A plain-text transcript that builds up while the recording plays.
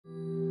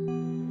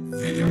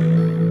Video.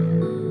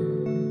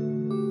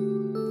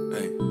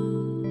 Hey.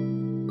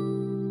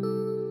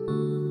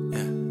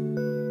 Yeah.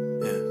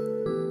 Yeah.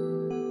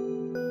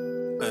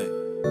 Hey.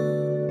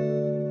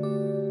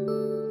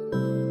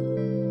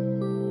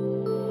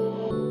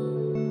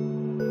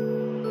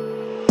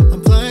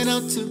 I'm flying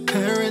out to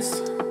Paris.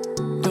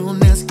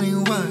 Don't ask me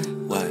why.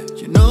 Why?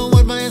 You know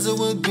what my answer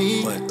would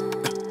be.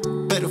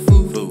 What? Better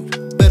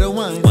food, better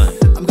wine.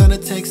 I'm gonna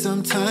take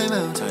some time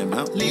out.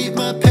 Leave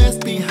my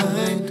past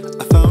behind.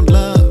 I found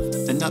love,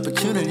 an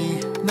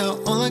opportunity. Now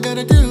all I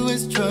gotta do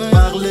is try.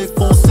 Parler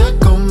français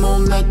comme mon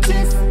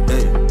natif.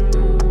 Hey.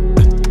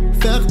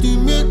 Faire du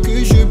mieux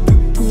que je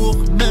peux pour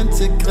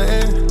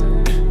m'intégrer.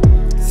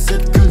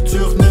 Cette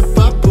culture n'est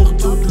pas pour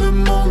tout le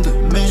monde,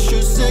 mais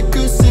je sais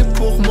que c'est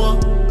pour moi.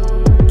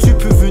 Tu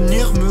peux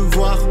venir me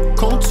voir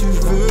quand tu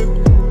veux,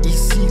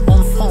 ici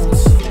en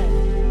France.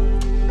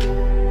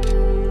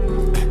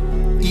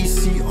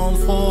 Ici en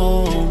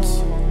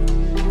France.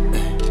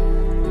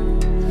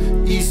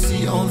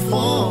 Ici en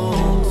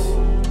France.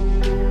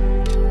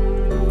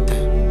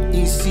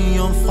 Ici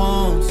en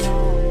France.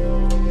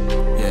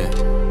 Yeah.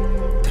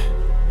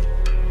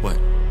 What?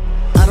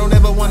 I don't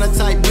ever wanna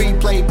type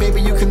replay,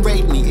 baby you can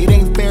rate me. It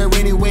ain't fair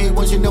anyway,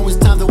 once you know it's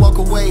time to walk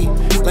away.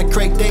 Like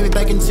Craig David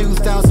back in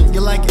 2000.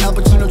 You're like Al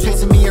Pacino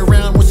chasing me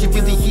around. Once you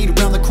feel the heat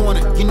around the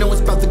corner, you know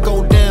it's about to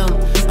go down.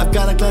 I've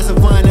got a glass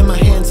of wine in my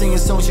hand, singing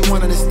songs you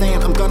won't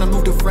understand. I'm gonna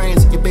move to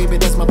France, yeah baby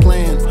that's my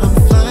plan. I'm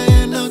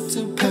flying out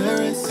to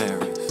Paris.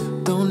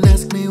 Don't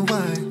ask me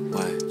why.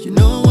 Why? You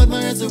know what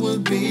my answer will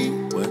be.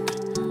 What?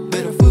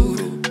 Better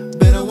food,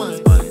 better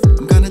wine.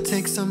 I'm gonna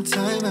take some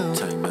time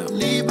out.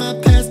 Leave my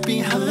past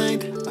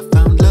behind. I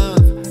found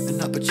love,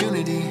 an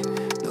opportunity.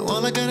 Now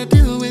all I gotta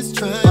do is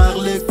try.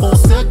 Parler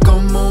français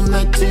comme mon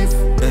natif.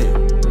 Hey.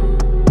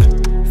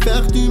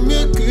 Faire du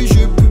mieux que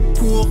je peux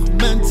pour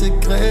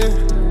m'intégrer.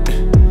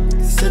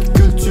 Cette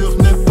culture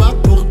n'est pas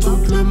pour tout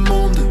le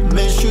monde,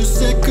 mais je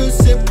sais que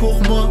c'est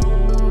pour moi.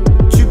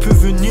 Tu peux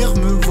venir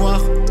me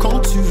voir quand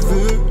tu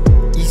veux,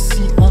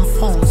 ici en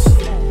France.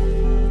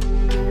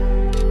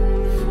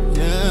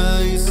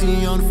 Yeah,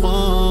 ici en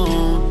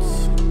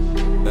France.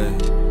 Hey.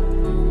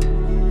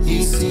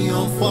 Ici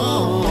en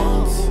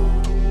France.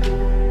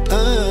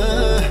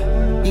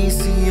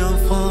 Ici en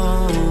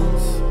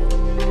France.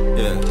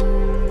 Yeah.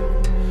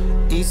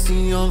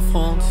 Ici en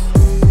France.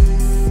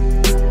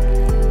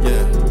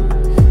 Yeah.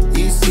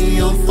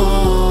 Ici en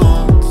France.